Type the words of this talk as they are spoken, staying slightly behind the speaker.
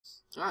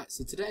Alright,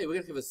 so today we're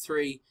going to cover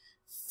three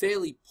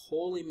fairly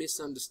poorly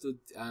misunderstood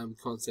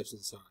concepts in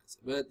science,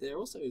 but they're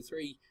also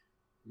three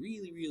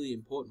really, really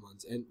important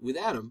ones, and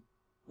without them,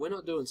 we're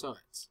not doing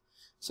science.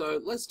 So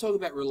let's talk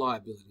about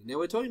reliability. Now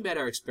we're talking about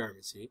our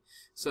experiments here,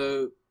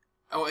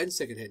 and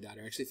secondhand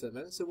data actually for that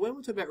matter. So when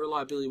we talk about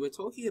reliability, we're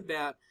talking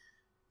about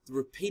the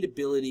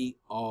repeatability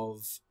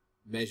of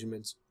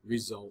measurements,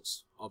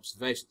 results,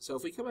 observations. So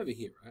if we come over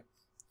here, right,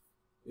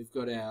 we've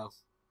got our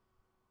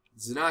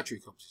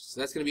Zenatry competition.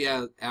 So that's going to be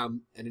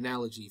an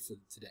analogy for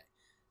today.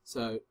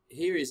 So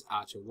here is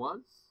Archer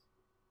 1.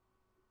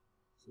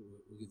 So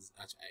we'll give this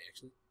Archer A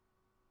actually.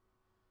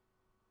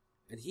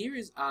 And here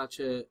is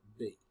Archer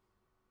B.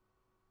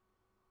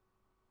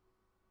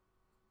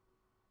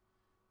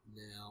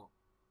 Now,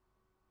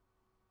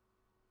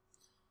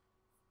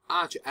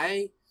 Archer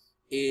A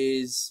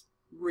is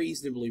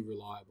reasonably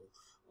reliable.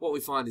 What we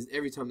find is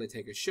every time they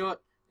take a shot,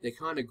 they're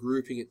kind of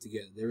grouping it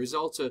together. The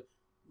results are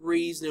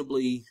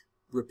reasonably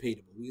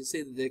repeatable. We can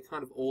see that they're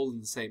kind of all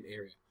in the same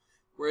area.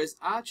 Whereas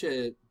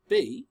Archer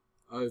B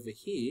over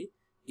here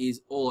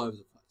is all over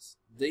the place.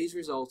 These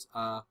results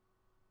are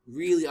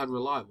really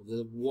unreliable.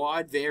 There's a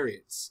wide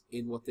variance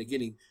in what they're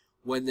getting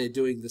when they're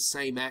doing the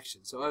same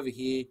action. So over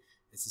here,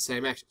 it's the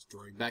same action. It's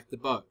drawing back the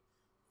bow,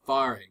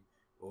 firing,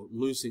 or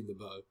loosing the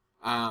bow.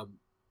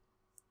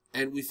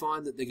 And we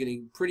find that they're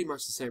getting pretty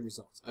much the same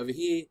results. Over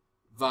here,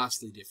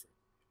 vastly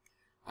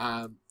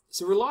different.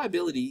 So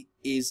reliability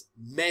is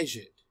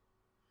measured.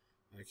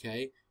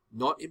 Okay,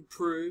 not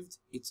improved,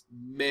 it's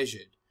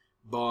measured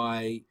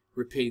by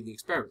repeating the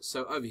experiment.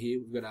 So over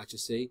here we've got Archer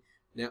C.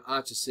 Now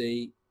Archer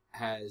C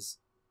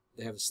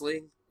they have a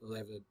sling, or they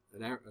have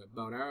a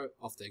bow and arrow,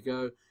 off they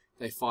go,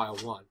 they fire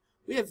one.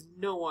 We have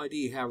no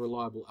idea how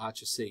reliable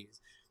Archer C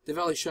is. They've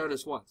only shown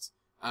us once.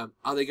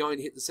 Are they going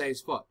to hit the same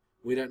spot?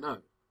 We don't know.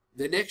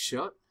 The next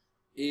shot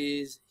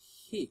is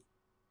here.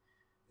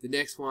 The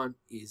next one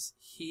is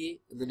here,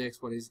 and the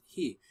next one is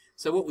here.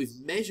 So what we've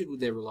measured with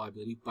their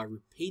reliability by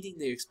repeating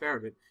their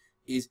experiment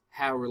is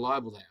how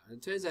reliable they are. And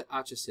it turns out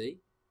Archer C,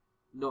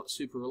 not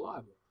super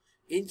reliable.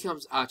 In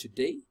comes Archer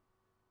D.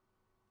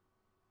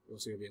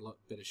 Also going to be a lot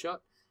better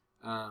shot.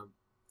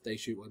 They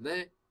shoot one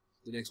there.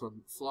 The next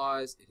one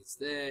flies. It hits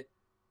there.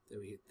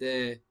 Then we hit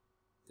there.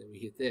 Then we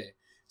hit there.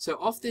 So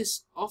off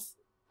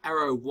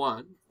arrow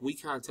 1, we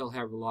can't tell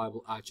how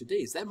reliable Archer D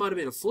is. That might have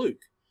been a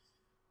fluke.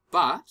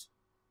 But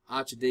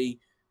Archer D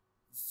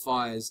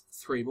fires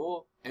 3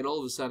 more, and all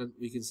of a sudden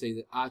we can see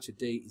that Archer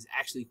D is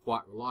actually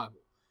quite reliable.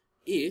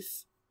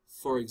 If,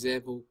 for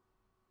example,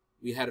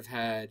 we had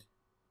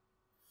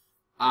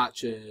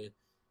Archer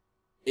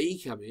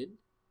E come in,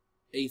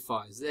 E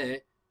fires there,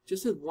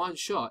 just with one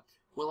shot,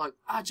 we're like,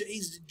 Archer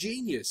E's a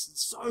genius,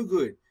 it's so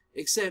good.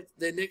 Except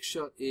their next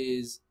shot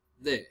is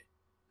there,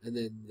 and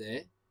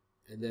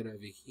then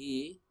over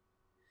here,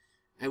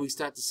 and we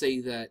start to see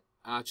that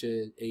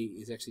Archer E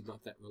is actually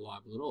not that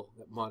reliable at all.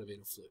 That might have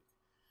been a fluke.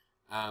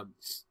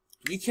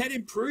 You can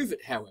improve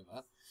it,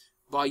 however,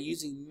 by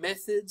using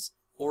methods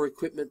or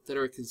equipment that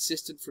are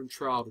consistent from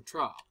trial to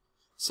trial.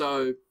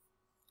 So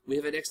we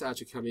have our next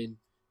Archer come in,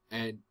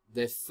 and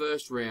their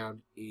first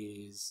round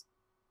is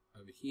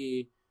over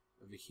here,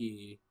 over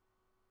here,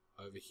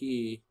 over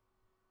here,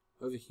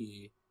 over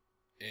here,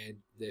 and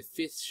their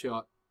 5th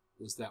shot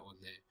was that one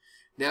there.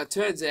 Now it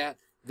turns out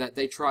that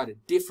they tried a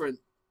different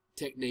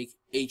technique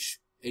each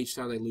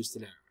time they loosed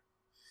an arrow.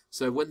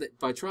 So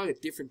by trying a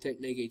different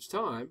technique each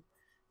time,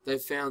 they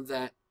found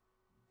that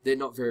they're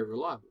not very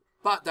reliable.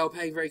 But they were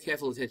paying very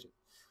careful attention.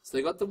 So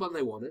they got the one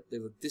they wanted. They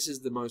were, this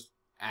is the most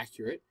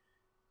accurate.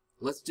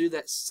 Let's do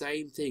that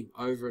same thing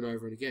over and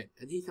over and again.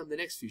 And here come the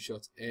next few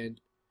shots, and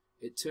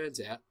it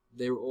turns out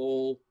they're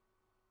all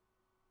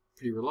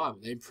pretty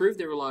reliable. They improved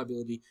their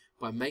reliability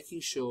by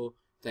making sure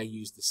they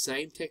use the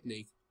same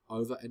technique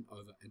over and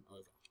over and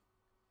over.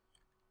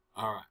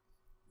 Alright.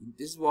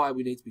 This is why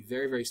we need to be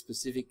very, very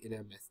specific in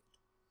our method.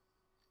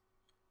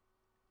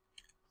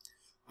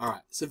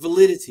 Alright, so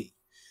validity.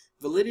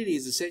 Validity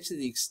is essentially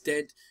the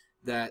extent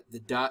that the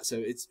data, so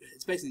it's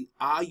basically,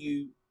 are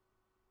you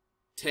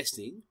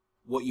testing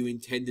what you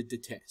intended to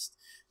test?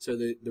 So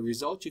the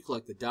results you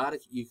collect, the data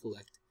you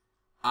collect,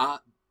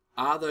 are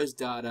those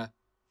data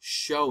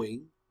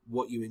showing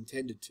what you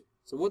intended to?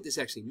 So what this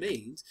actually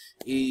means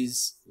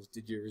is,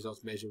 did your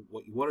results measure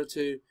what you wanted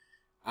to?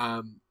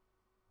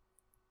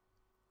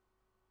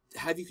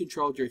 Have you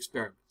controlled your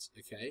experiments?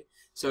 Okay,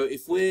 so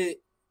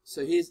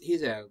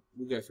here's our,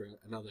 we'll go for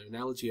another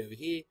analogy over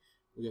here.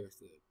 We'll go with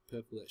the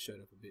purple that showed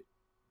up a bit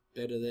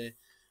better there.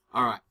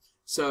 Alright,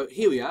 so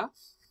here we are.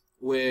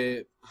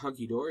 We're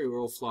hunky-dory, we're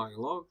all flying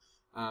along.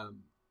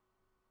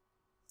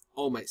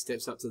 Old mate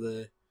steps up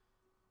to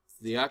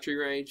the archery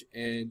range,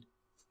 and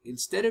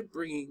instead of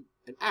bringing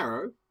an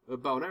arrow, a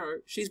bow and arrow,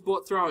 she's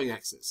brought throwing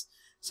axes.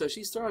 So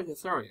she's throwing her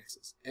throwing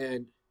axes,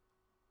 and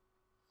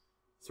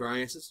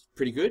throwing axes,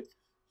 pretty good.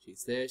 She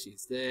hits there, she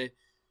hits there,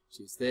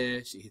 she hits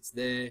there, she hits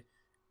there.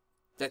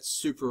 That's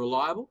super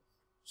reliable,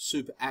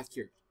 super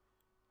accurate.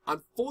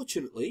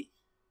 Unfortunately,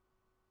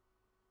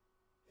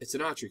 it's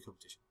an archery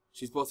competition.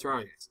 She's brought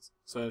throwing axes.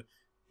 So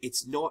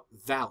it's not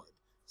valid.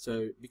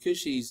 So because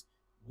she's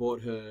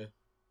bought her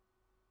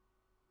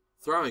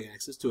throwing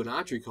axes to an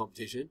archery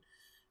competition,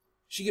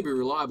 she can be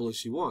reliable as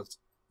she wants,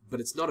 but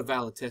it's not a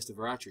valid test of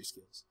her archery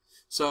skills.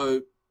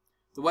 So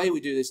the way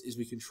we do this is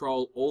we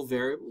control all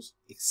variables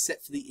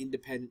except for the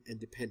independent and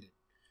dependent.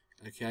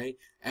 Okay?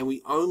 And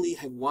we only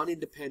have one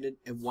independent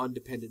and one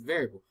dependent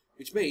variable,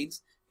 which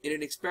means in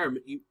an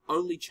experiment you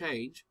only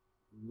change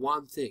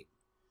one thing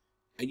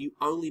and you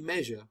only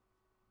measure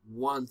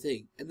one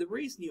thing. And the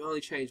reason you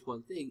only change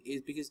one thing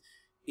is because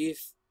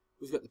if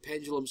we've got the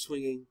pendulum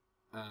swinging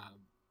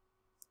and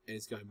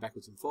it's going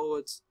backwards and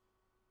forwards,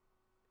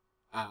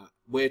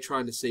 we're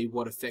trying to see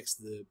what affects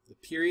the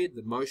period,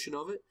 the motion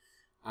of it,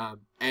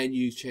 and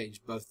you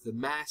change both the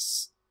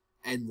mass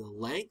and the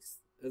length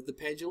of the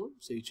pendulum.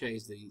 So you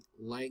change the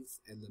length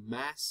and the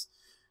mass.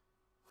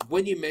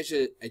 When you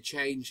measure a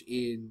change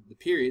in the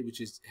period,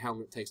 which is how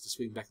long it takes to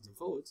swing backwards and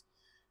forwards,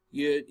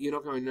 you're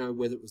not going to know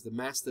whether it was the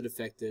mass that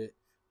affected it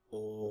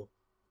or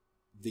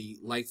the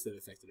length that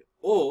affected it.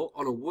 Or,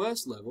 on a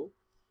worse level,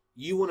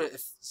 you want to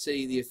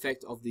see the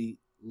effect of the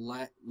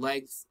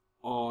length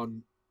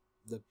on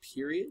the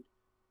period,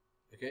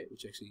 okay,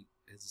 which actually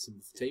has a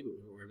symbol for T, but we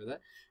won't worry about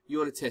that. You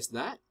want to test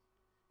that.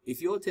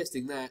 If you're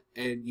testing that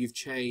and you've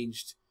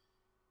changed,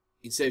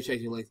 instead of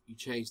changing length, you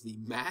change the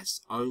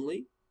mass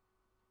only.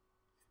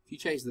 If you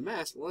change the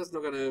mass, well, that's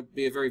not going to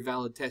be a very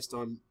valid test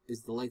on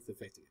is the length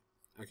affecting it.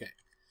 Okay,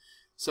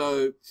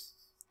 so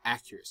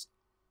accuracy.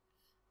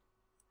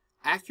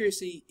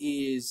 Accuracy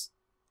is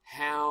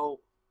how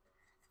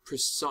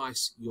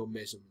precise your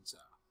measurements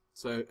are.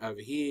 So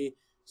over here,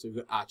 so we've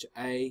got archer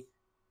A,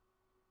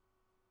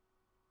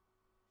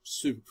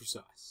 super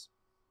precise.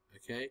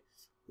 Okay,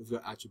 we've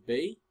got archer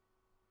B.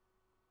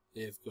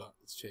 They've got,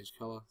 let's change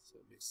color so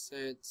it makes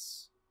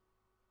sense.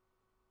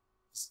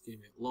 This is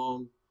getting a bit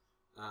long.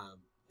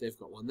 They've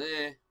got one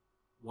there, and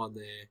one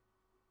there.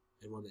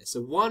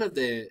 So one of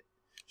their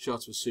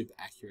shots was super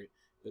accurate,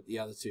 but the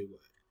other two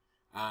weren't.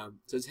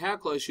 So it's how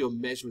close your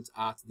measurements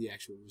are to the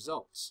actual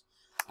results.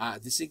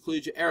 This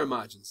includes your error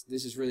margins.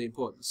 This is really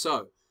important.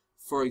 So,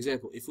 for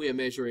example, if we are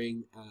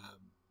measuring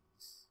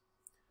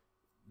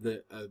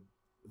the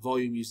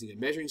volume using a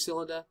measuring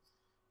cylinder,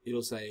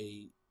 it'll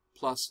say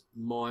plus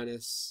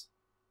minus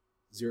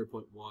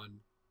 0.1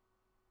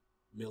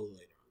 milliliter on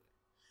it.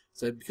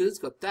 So because it's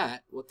got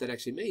that, what that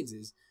actually means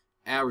is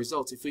our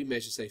results, if we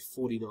measure, say,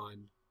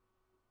 49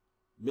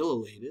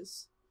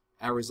 milliliters,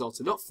 our results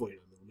are not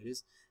 49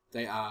 millimeters,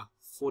 they are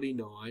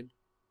 49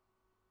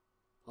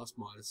 plus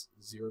minus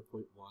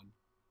 0.1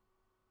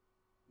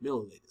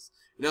 milliliters.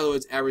 In other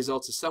words, our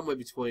results are somewhere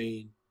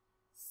between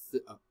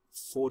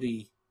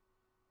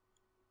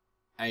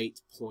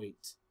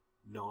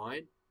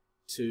 48.9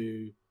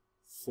 to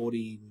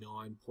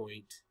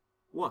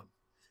 49.1.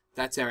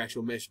 That's our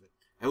actual measurement.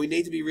 And we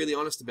need to be really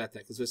honest about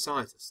that because we're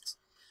scientists.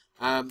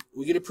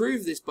 We can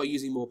improve this by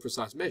using more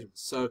precise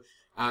measurements. So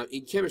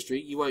in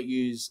chemistry, you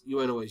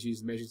won't always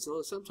use the measuring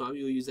cylinder. Sometimes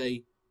you'll use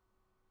a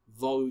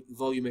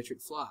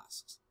volumetric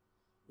flask,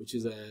 which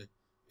is a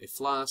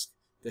flask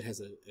that has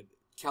a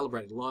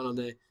calibrated line on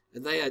there,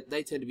 and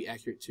they tend to be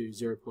accurate to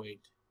 0.01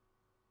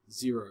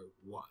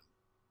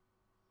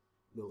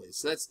 milliliters.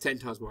 So that's 10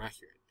 times more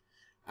accurate.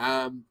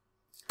 Now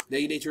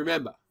you need to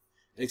remember,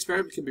 an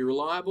experiment can be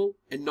reliable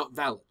and not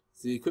valid.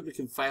 So the equipment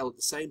can fail at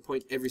the same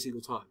point every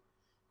single time.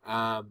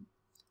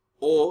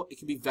 Or it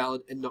can be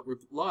valid and not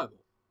reliable.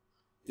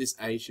 This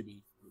A should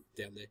be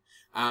down there.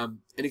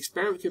 An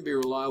experiment can be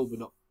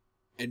reliable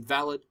and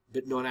valid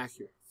but not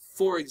accurate.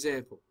 For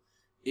example,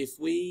 if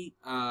we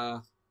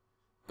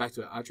back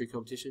to our archery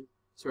competition,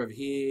 so over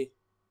here,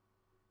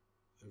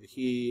 over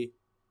here,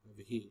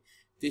 over here.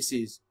 This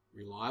is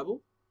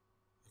reliable,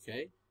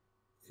 okay,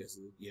 because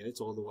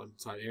it's all in the one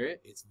side area.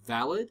 It's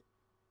valid,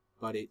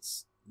 but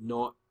it's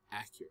not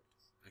accurate,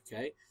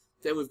 okay.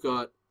 Then we've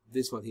got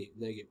this one here.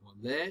 They get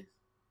one there,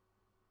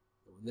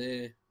 one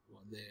there,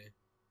 one there,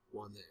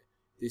 one there.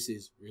 This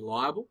is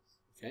reliable,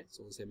 okay, it's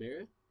all in the same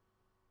area.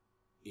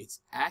 It's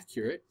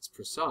accurate, it's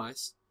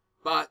precise,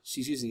 but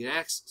she's using an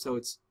axe, so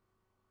it's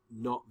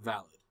not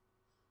valid,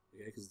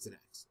 okay, because it's an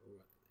axe. All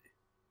right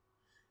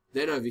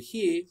there. Then over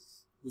here,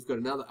 we've got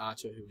another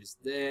archer who is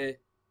there,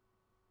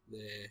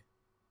 there,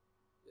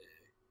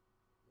 there,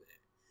 there.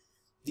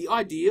 The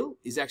ideal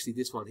is actually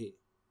this one here,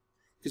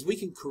 because we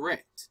can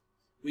correct.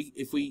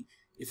 If we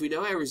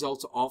know our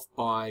results are off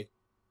by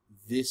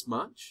this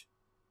much,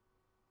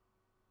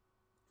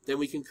 then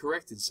we can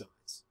correct in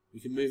science. We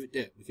can move it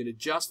down. We can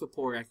adjust for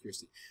poor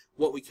accuracy.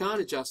 What we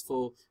can't adjust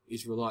for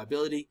is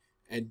reliability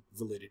and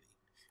validity.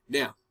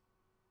 Now,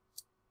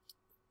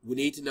 we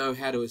need to know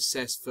how to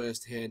assess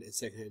first-hand and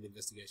second-hand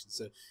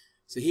investigations.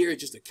 So here are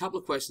just a couple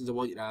of questions I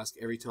want you to ask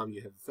every time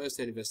you have a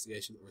first-hand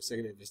investigation or a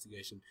second-hand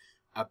investigation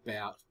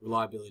about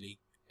reliability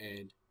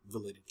and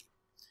validity.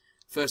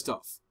 First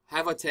off,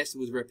 have I tested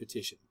with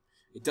repetition?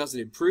 It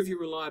doesn't improve your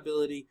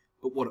reliability,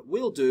 but what it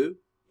will do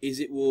is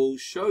it will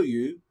show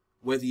you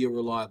whether you're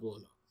reliable or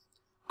not.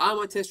 Are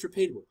my tests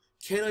repeatable?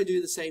 Can I do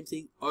the same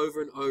thing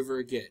over and over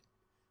again?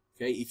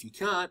 Okay, if you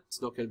can't,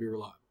 it's not going to be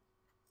reliable.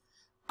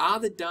 Are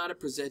the data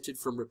presented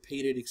from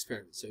repeated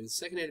experiments? So in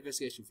second-hand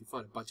investigation, if you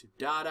find a bunch of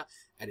data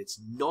and it's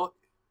not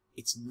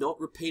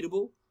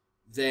repeatable,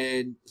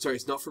 then, sorry,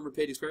 it's not from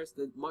repeated experiments,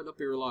 then it might not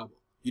be reliable.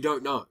 You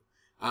don't know.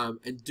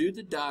 And do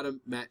the data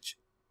match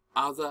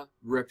other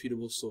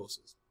reputable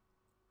sources?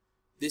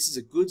 This is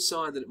a good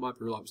sign that it might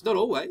be reliable. It's not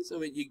always. I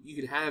mean, you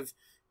could have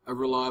a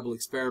reliable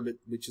experiment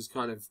which has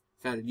kind of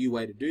found a new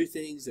way to do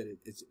things, and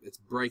it's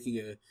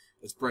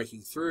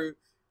breaking through,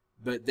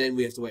 but then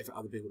we have to wait for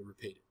other people to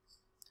repeat it.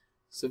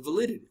 So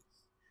validity.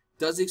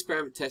 Does the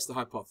experiment test the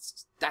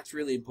hypothesis? That's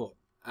really important.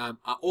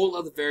 Are all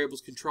other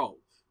variables controlled?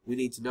 We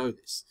need to know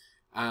this.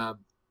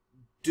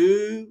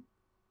 Do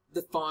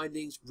the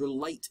findings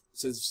relate,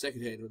 so this is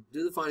second-hand,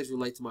 do the findings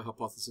relate to my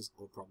hypothesis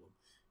or problem?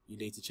 You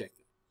need to check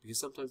that, because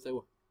sometimes they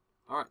won't.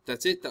 All right,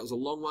 that's it. That was a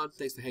long one.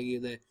 Thanks for hanging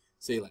in there.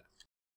 See you later.